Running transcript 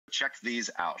Check these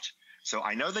out. So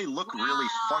I know they look really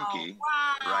funky,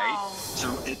 right?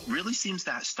 So it really seems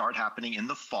to start happening in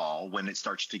the fall when it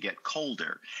starts to get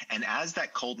colder. And as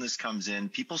that coldness comes in,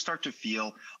 people start to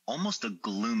feel almost a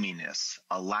gloominess,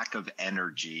 a lack of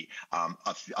energy,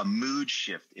 a mood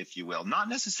shift, if you will. Not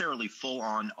necessarily full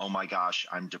on, oh my gosh,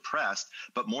 I'm depressed,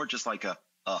 but more just like a,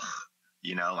 ugh.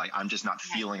 Like I'm just not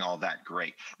feeling all that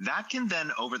great. That can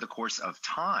then, over the course of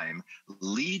time,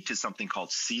 lead to something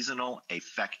called seasonal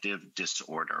affective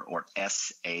disorder, or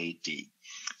SAD.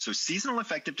 So seasonal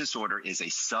affective disorder is a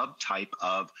subtype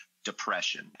of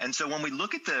depression. And so when we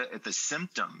look at the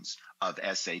symptoms of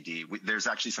SAD, there's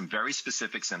actually some very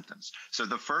specific symptoms. So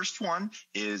the first one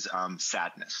is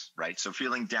sadness, right? So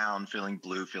feeling down, feeling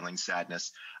blue, feeling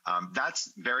sadness.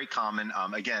 That's very common,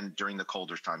 again, during the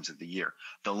colder times of the year.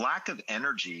 The lack of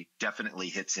energy definitely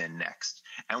hits in next.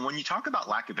 And when you talk about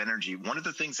lack of energy, one of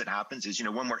the things that happens is,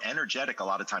 when we're energetic, a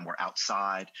lot of time we're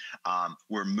outside,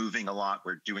 we're moving a lot,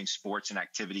 we're doing sports and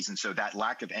activities. And so that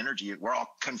lack of energy, we're all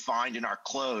confined in our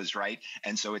clothes, right?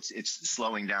 And so it's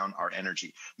slowing down our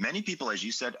energy. Many people, as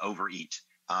you said, overeat.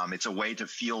 It's a way to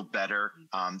feel better.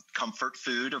 Comfort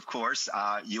food, of course.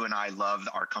 You and I love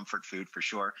our comfort food for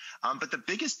sure. But the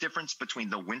biggest difference between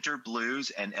the winter blues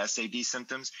and SAD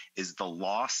symptoms is the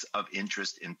loss of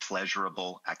interest in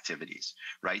pleasurable activities,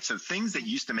 right? So things that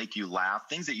used to make you laugh,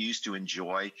 things that you used to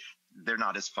enjoy, they're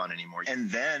not as fun anymore.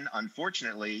 And then,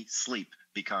 unfortunately, sleep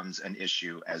becomes an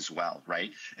issue as well,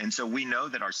 right? And so we know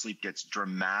that our sleep gets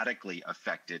dramatically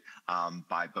affected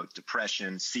by both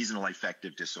depression, seasonal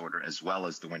affective disorder, as well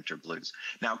as the winter blues.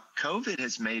 Now, COVID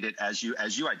has made it, as you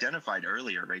identified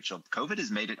earlier, Rachel, COVID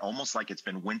has made it almost like it's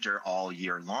been winter all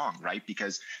year long, right?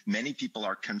 Because many people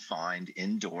are confined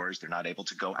indoors. They're not able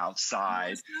to go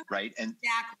outside, right? And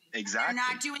exactly.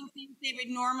 They're not doing things they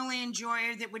would normally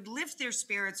enjoy or that would lift their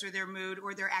spirits or their mood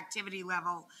or their activity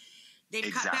level.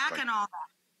 They've cut back on all that.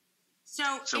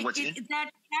 So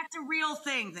that's a real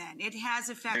thing then. It has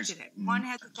affected it. One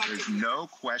has affected it. There's no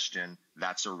question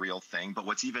that's a real thing. But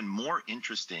what's even more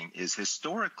interesting is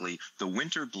historically the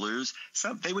winter blues,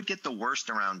 they would get the worst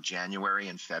around January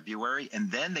and February, and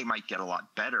then they might get a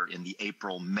lot better in the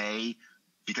April, May,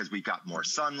 because we've got more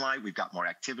sunlight, we've got more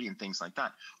activity and things like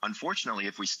that. Unfortunately,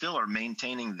 if we still are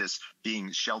maintaining this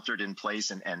being sheltered in place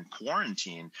and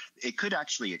quarantined, it could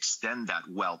actually extend that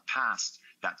well past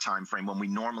that time frame when we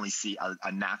normally see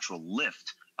a natural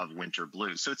lift of winter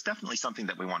blues. So it's definitely something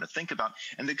that we want to think about.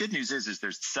 And the good news is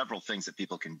there's several things that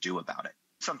people can do about it.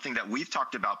 Something that we've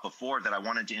talked about before that I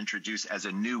wanted to introduce as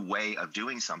a new way of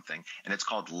doing something, and it's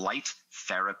called light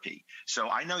therapy. So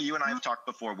I know you and I have talked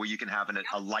before where you can have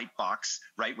a light box,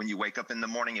 right, when you wake up in the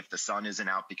morning if the sun isn't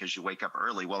out because you wake up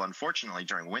early. Well, unfortunately,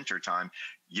 during winter time,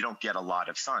 you don't get a lot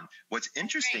of sun. What's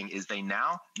interesting is they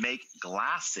now make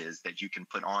glasses that you can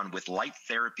put on with light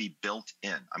therapy built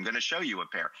in. I'm going to show you a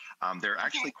pair. They're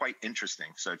actually quite interesting.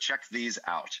 So check these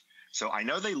out. So I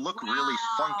know they look really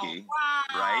funky,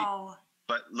 right?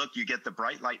 But look, you get the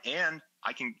bright light, and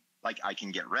I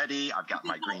can get ready. I've got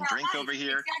my green drink over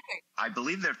here. Exactly. I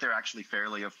believe that they're actually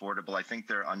fairly affordable. I think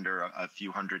they're under a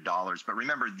few $100s. But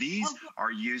remember, these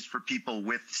are used for people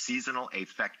with seasonal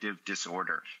affective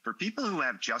disorder. For people who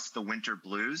have just the winter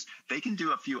blues, they can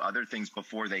do a few other things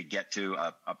before they get to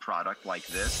a product like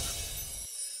this.